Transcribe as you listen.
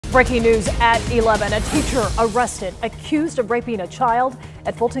Breaking news at 11. A teacher arrested, accused of raping a child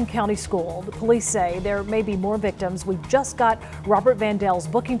at Fulton County School. The police say there may be more victims. We just got Robert Vandel's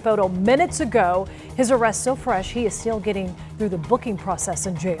booking photo minutes ago. His arrest so fresh, he is still getting through the booking process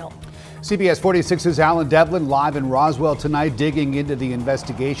in jail. CBS 46's Alan Devlin live in Roswell tonight, digging into the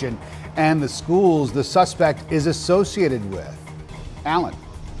investigation and the schools the suspect is associated with. Alan.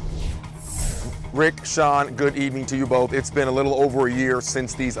 Rick, Sean, good evening to you both. It's been a little over a year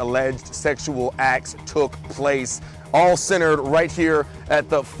since these alleged sexual acts took place, all centered right here at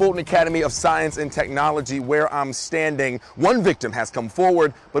the Fulton Academy of Science and Technology where I'm standing. One victim has come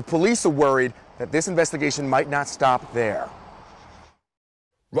forward, but police are worried that this investigation might not stop there.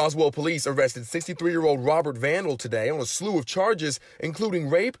 Roswell police arrested 63-year-old Robert Vandel today on a slew of charges, including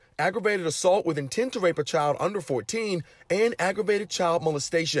rape, aggravated assault with intent to rape a child under 14, and aggravated child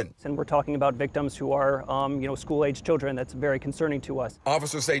molestation. And we're talking about victims who are, school-age children. That's very concerning to us.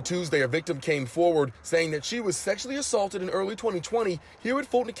 Officers say Tuesday a victim came forward saying that she was sexually assaulted in early 2020 here at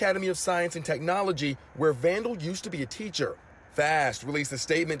Fulton Academy of Science and Technology, where Vandel used to be a teacher. FAST released a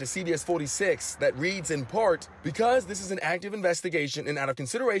statement to CBS 46 that reads in part, "Because this is an active investigation and out of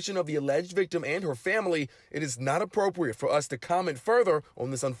consideration of the alleged victim and her family, it is not appropriate for us to comment further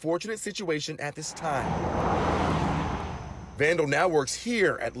on this unfortunate situation at this time." Vandel now works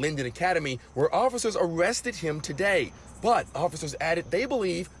here at Linden Academy, where officers arrested him today. But officers added they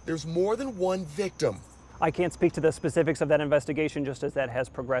believe there's more than one victim. I can't speak to the specifics of that investigation. Just as that has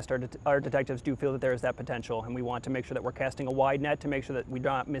progressed, our detectives do feel that there is that potential, and we want to make sure that we're casting a wide net to make sure that we're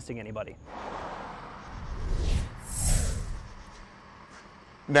not missing anybody.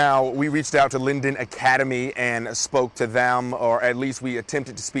 Now, we reached out to Linden Academy and spoke to them, or at least we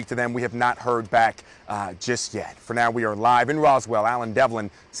attempted to speak to them. We have not heard back just yet. For now, we are live in Roswell. Alan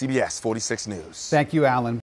Devlin, CBS 46 News. Thank you, Alan.